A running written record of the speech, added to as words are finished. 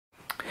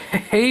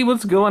Hey,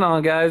 what's going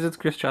on, guys? It's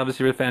Chris Chavez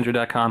here with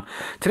Phandroid.com.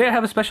 Today I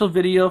have a special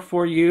video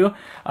for you.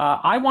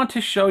 I want to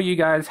show you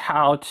guys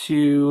how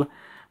to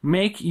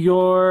make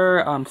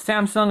your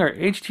Samsung or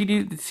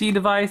HTC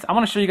device. I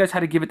want to show you guys how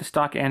to give it the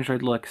stock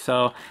Android look.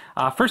 So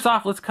first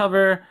off, let's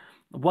cover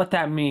what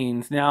that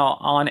means. Now,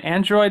 on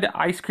Android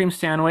ice cream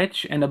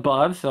sandwich and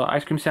above, so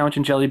ice cream sandwich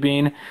and jelly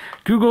bean,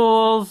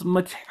 Google's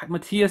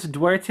Matias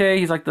Duarte,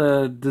 he's like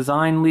the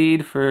design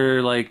lead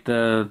for like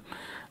the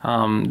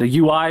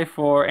UI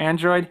for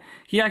Android.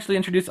 He actually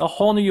introduced a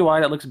whole new UI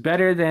that looks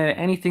better than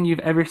anything you've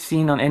ever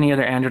seen on any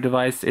other Android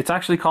device. It's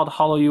actually called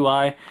Hollow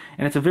UI,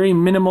 and it's a very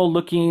minimal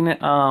looking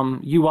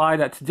UI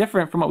that's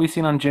different from what we've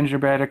seen on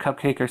Gingerbread or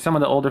Cupcake or some of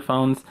the older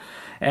phones.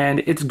 And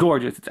it's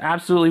gorgeous. It's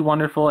absolutely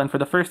wonderful. And for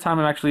the first time,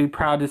 I'm actually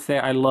proud to say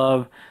I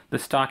love the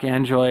stock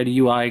Android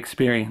UI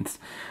experience.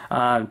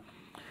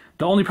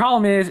 The only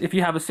problem is if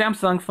you have a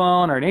Samsung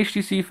phone or an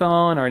HTC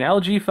phone or an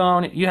LG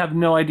phone, you have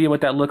no idea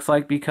what that looks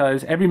like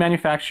because every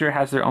manufacturer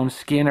has their own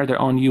skin or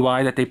their own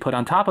UI that they put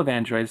on top of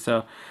Android.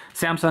 So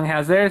Samsung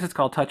has theirs, it's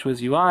called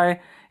TouchWiz UI.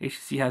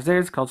 HTC has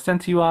theirs, it's called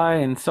Sense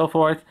UI, and so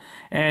forth.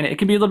 And it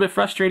can be a little bit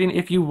frustrating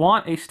if you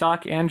want a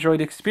stock Android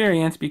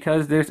experience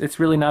because it's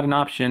really not an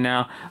option.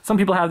 Now, some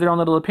people have their own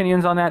little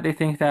opinions on that. They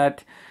think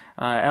that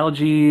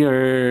LG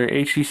or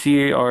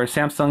HTC or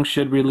Samsung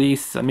should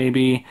release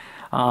maybe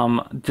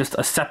just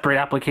a separate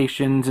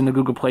applications in the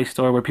Google Play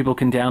Store where people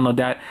can download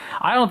that.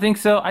 I don't think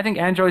so. I think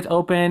Android's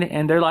open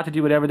and they're allowed to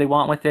do whatever they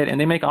want with it, and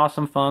they make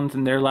awesome phones,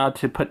 and they're allowed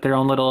to put their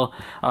own little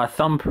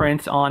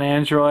thumbprint on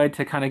Android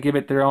to kind of give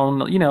it their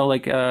own, you know,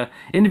 like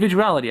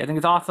individuality. I think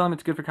it's awesome.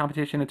 It's good for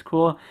competition. It's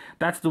cool.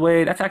 That's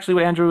actually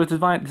what Android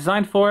was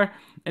designed for,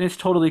 and it's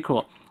totally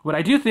cool. What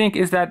I do think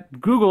is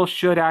that Google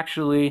should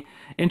actually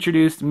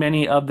introduce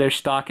many of their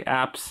stock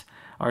apps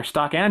or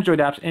stock Android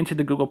apps into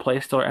the Google Play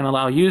Store and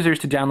allow users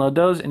to download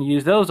those and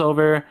use those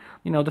over,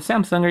 you know, the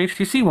Samsung or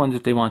HTC ones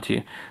if they want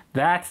to.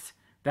 That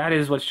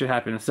is what should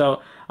happen.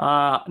 So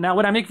now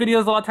when I make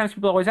videos, a lot of times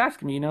people always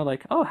ask me, you know,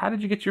 like, oh, how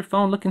did you get your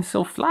phone looking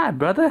so fly,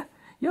 brother?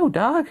 Yo,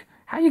 dog,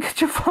 how you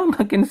get your phone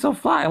looking so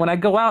fly? And when I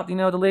go out, you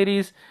know, the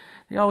ladies,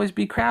 they always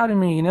be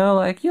crowding me, you know,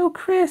 like, yo,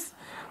 Chris,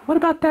 what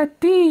about that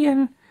D?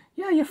 And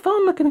yeah, your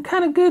phone looking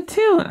kind of good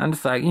too. And I'm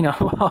just like, you know,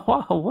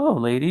 whoa,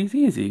 ladies,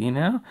 easy, you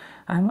know.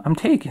 I'm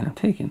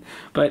taking.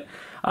 But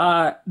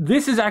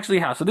this is actually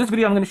how. So this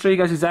video, I'm going to show you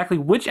guys exactly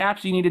which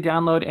apps you need to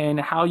download and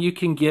how you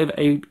can give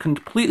a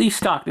completely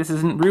stock. This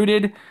isn't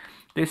rooted.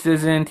 This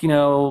isn't, you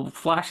know,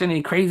 flashing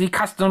any crazy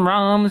custom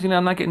ROMs. You know,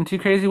 I'm not getting too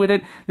crazy with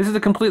it. This is a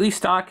completely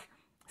stock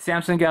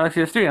Samsung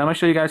Galaxy S3. I'm going to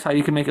show you guys how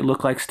you can make it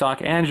look like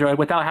stock Android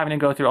without having to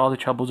go through all the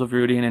troubles of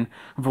rooting and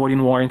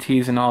avoiding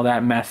warranties and all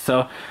that mess.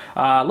 So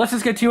let's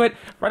just get to it.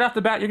 Right off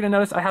the bat, you're going to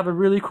notice I have a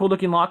really cool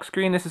looking lock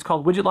screen. This is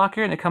called Widget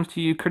Locker, and it comes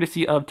to you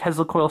courtesy of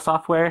Tesla Coil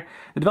Software.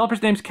 The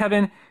developer's name's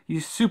Kevin.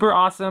 He's super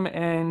awesome,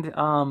 and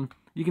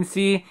you can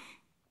see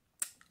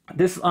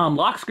this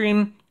lock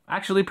screen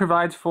actually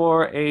provides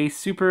for a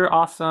super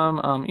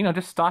awesome, you know,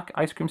 just stock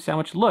ice cream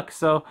sandwich look.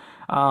 So,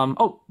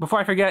 oh, before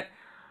I forget,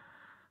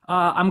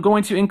 I'm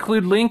going to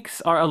include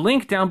links or a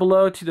link down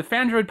below to the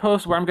Phandroid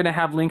post where I'm going to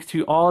have links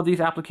to all of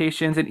these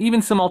applications and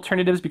even some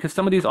alternatives because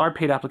some of these are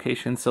paid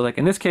applications. So like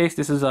in this case,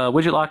 this is a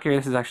Widget Locker.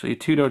 This is actually $2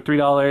 to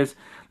 $3. There's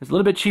a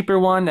little bit cheaper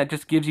one that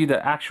just gives you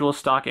the actual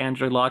stock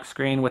Android lock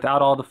screen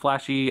without all the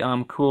flashy,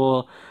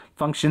 cool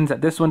functions that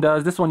this one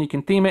does. This one you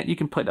can theme it. You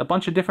can put a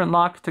bunch of different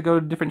locks to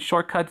go to different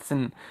shortcuts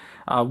and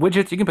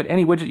widgets. You can put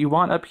any widget you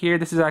want up here.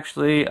 This is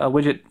actually a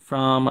widget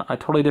from a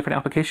totally different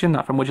application,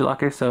 not from Widget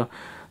Locker, so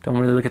don't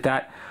really look at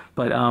that.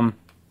 But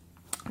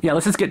yeah,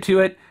 let's just get to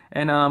it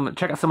and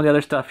check out some of the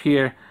other stuff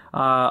here.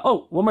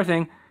 Oh, one more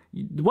thing.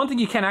 One thing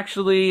you can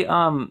actually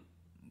design,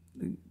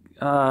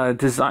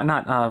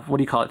 not what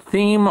do you call it,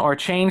 theme or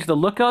change the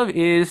look of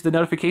is the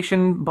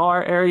notification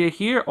bar area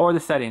here or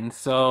the settings.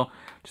 So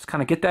just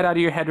kind of get that out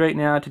of your head right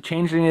now. To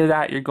change any of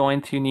that, you're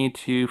going to need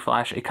to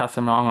flash a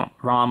custom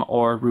ROM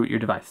or root your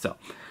device. So,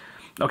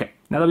 okay,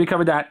 now that we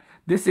covered that,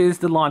 this is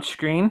the launch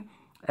screen.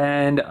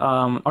 And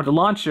or the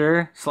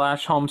launcher /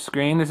 home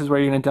screen. This is where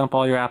you're going to dump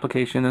all your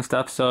applications and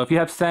stuff. So if you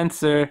have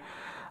Sense or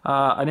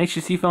an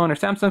HTC phone or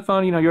Samsung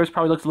phone, you know, yours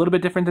probably looks a little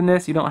bit different than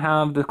this. You don't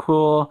have the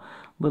cool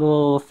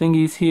little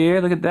thingies here.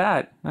 Look at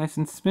that. Nice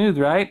and smooth,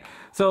 right?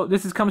 So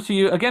this comes to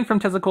you, again, from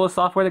Tesla Coil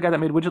Software, the guy that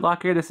made Widget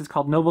Locker. This is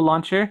called Nova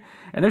Launcher.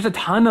 And there's a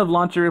ton of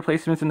launcher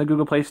replacements in the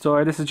Google Play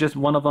Store. This is just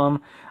one of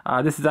them.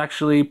 This is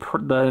actually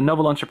the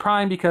Nova Launcher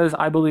Prime because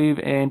I believe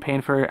in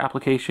paying for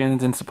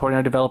applications and supporting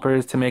our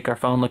developers to make our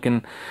phone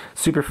looking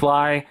super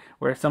fly,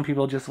 where some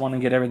people just want to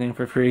get everything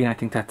for free, and I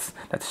think that's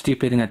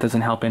stupid and that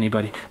doesn't help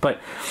anybody.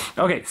 But,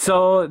 okay,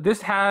 so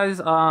this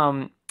has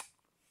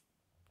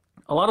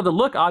a lot of the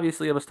look,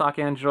 obviously, of a stock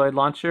Android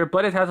launcher,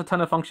 but it has a ton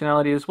of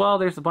functionality as well.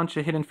 There's a bunch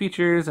of hidden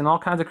features and all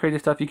kinds of crazy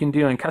stuff you can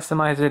do and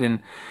customize it, and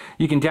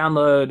you can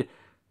download,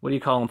 what do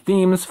you call them,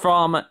 themes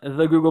from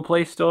the Google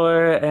Play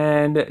Store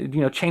and, you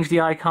know, change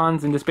the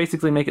icons and just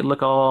basically make it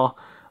look all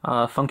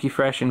funky,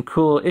 fresh, and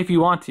cool if you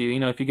want to. You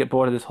know, if you get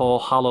bored of this whole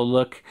hollow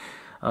look,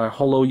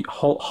 Holo UI.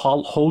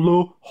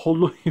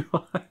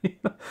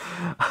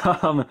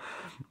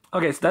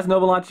 Okay, so that's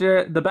Nova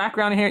Launcher. The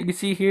background here you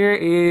see here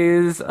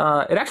is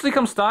it actually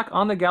comes stock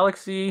on the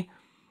Galaxy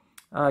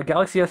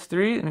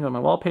S3. Let me go to my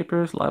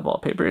wallpapers, live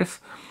wallpapers,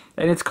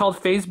 and it's called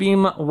Phase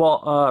Beam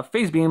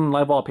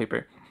Live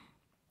Wallpaper.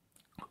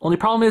 Only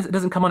problem is it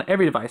doesn't come on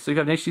every device. So if you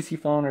have an HTC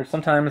phone, or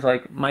sometimes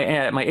like my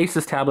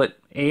Asus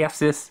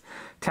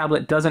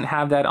tablet doesn't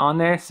have that on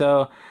there.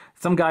 So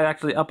some guy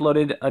actually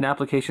uploaded an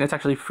application. It's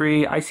actually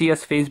free,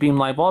 ICS Phase Beam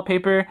Live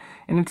Wallpaper,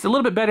 and it's a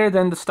little bit better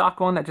than the stock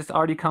one that just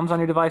already comes on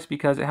your device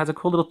because it has a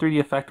cool little 3D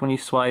effect when you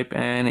swipe,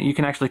 and you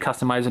can actually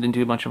customize it and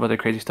do a bunch of other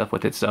crazy stuff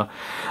with it. So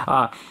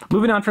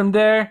moving on from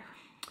there,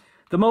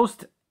 the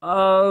most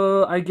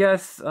I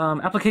guess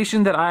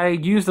application that I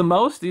use the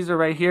most, these are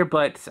right here,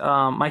 but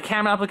my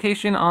camera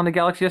application on the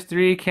Galaxy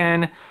S3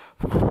 can,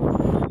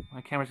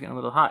 my camera's getting a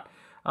little hot.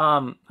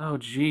 Oh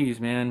geez,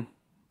 man.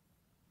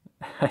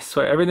 I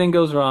swear, everything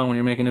goes wrong when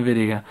you're making a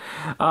video.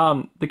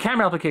 The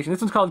camera application,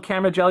 this one's called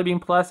Camera Jelly Bean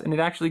Plus, and it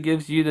actually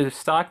gives you the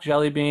stock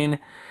Jelly Bean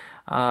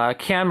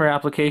camera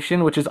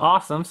application, which is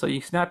awesome. So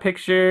you snap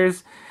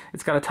pictures,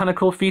 it's got a ton of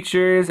cool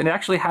features, and it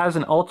actually has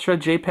an ultra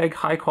JPEG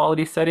high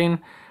quality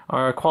setting,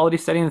 or a quality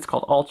setting that's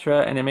called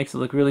Ultra, and it makes it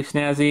look really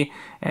snazzy.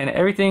 And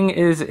everything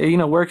is, you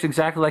know, works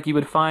exactly like you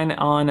would find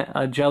on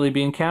a Jelly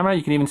Bean camera.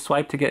 You can even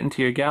swipe to get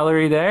into your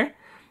gallery there.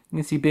 You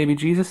can see baby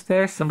Jesus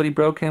there. Somebody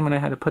broke him and I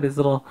had to put his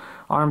little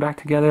arm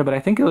back together, but I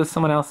think it was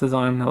someone else's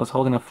arm that was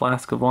holding a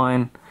flask of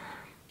wine.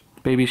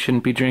 Baby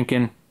shouldn't be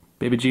drinking.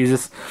 Baby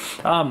Jesus.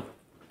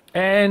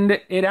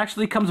 And it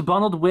actually comes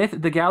bundled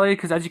with the gallery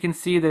because, as you can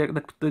see,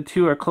 the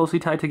two are closely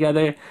tied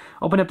together.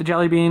 Open up the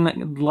Jelly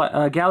Bean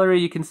gallery,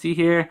 you can see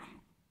here.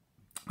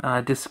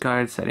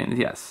 Discard settings,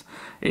 yes.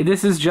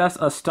 This is just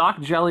a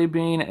stock Jelly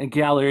Bean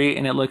gallery,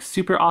 and it looks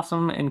super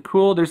awesome and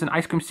cool. There's an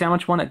ice cream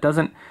sandwich one that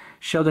doesn't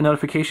show the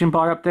notification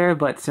bar up there,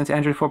 but since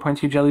Android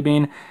 4.2 Jelly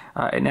Bean,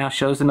 it now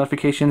shows the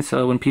notification,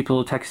 so when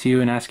people text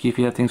you and ask you if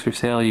you have things for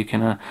sale, you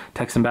can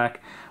text them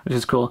back, which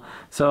is cool.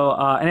 So,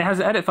 and it has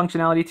the edit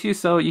functionality too,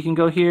 so you can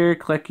go here,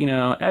 click, you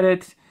know,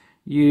 edit,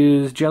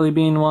 use Jelly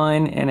Bean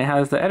one, and it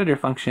has the editor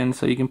function,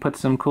 so you can put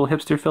some cool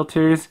hipster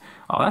filters.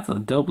 Oh, that's a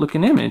dope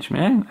looking image,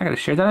 man. I gotta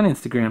share that on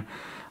Instagram.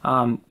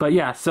 But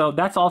yeah, so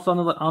that's also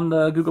on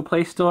the Google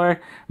Play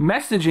Store.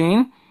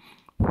 Messaging.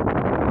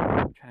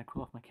 I'm trying to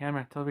cool off my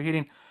camera, it's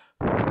overheating.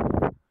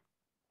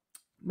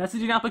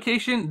 Messaging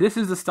application. This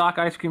is the stock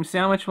ice cream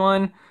sandwich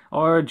one,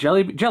 or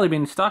Jelly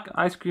Bean stock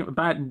ice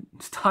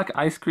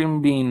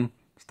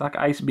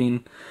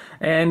bean,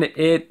 and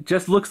it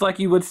just looks like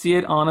you would see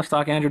it on a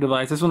stock Android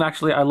device. This one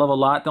actually I love a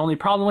lot. The only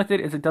problem with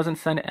it is it doesn't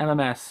send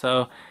MMS,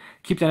 so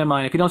keep that in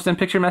mind. If you don't send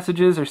picture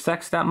messages or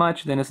sex that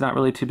much, then it's not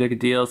really too big a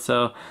deal.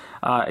 So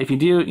if you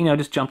do, you know,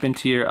 just jump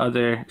into your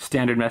other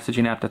standard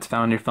messaging app that's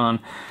found on your phone.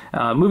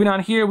 Moving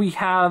on here, we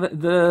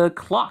have the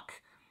clock.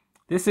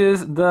 This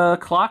is the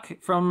clock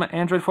from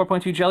Android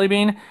 4.2 Jelly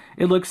Bean.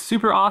 It looks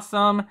super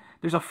awesome.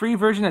 There's a free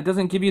version that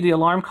doesn't give you the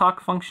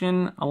clock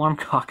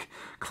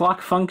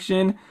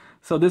function.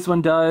 So this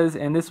one does,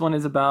 and this one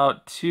is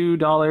about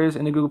 $2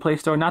 in the Google Play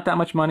Store. Not that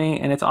much money,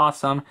 and it's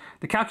awesome.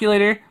 The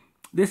calculator,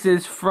 this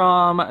is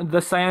from the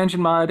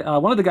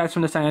CyanogenMod. One of the guys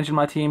from the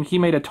CyanogenMod team, he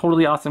made a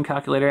totally awesome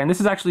calculator, and this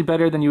is actually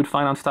better than you would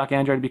find on stock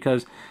Android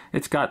because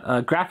it's got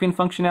graphing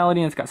functionality,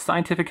 and it's got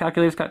scientific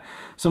calculators, it's got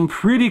some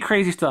pretty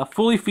crazy stuff,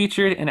 fully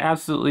featured and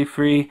absolutely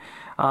free.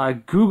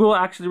 Google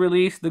actually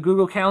released the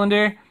Google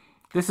Calendar.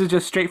 This is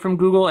just straight from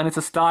Google, and it's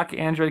a stock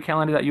Android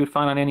calendar that you would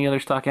find on any other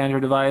stock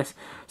Android device.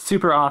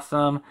 Super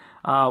awesome.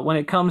 When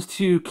it comes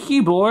to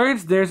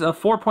keyboards, there's a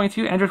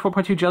Android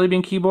 4.2 Jelly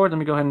Bean keyboard. Let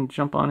me go ahead and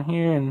jump on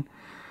here and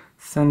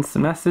sends the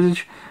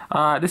message.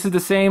 This is the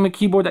same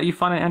keyboard that you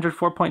find on Android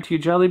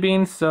 4.2 Jelly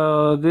Bean,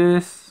 so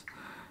this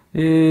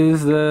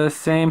is the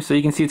same. So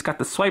you can see it's got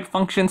the swipe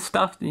function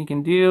stuff that you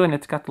can do, and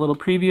it's got the little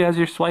preview as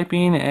you're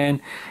swiping, and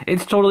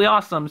it's totally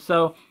awesome.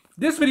 So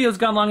this video has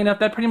gone long enough.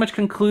 That pretty much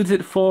concludes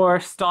it for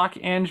stock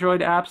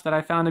Android apps that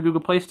I found in the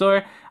Google Play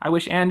Store. I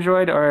wish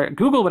Android or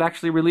Google would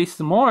actually release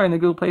some more in the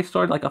Google Play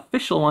Store, like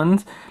official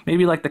ones,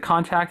 maybe like the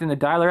Contact and the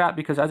Dialer app,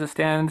 because as it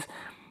stands,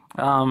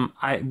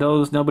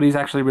 nobody's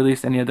actually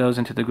released any of those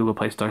into the Google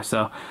Play Store,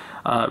 so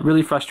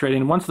really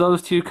frustrating. Once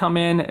those two come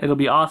in, it'll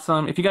be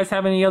awesome. If you guys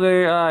have any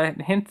other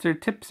hints or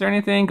tips or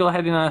anything, go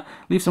ahead and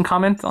leave some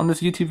comments on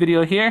this YouTube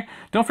video here.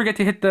 Don't forget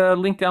to hit the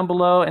link down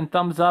below and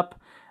thumbs up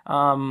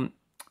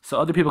so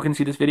other people can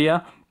see this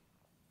video.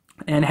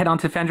 And head on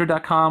to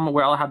Phandroid.com,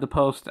 where I'll have the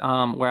post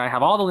where I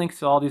have all the links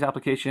to all these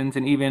applications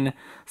and even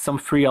some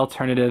free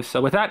alternatives.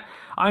 So with that,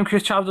 I'm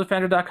Chris Chavez with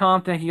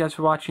Phandroid.com. Thank you guys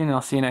for watching, and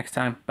I'll see you next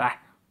time.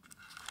 Bye.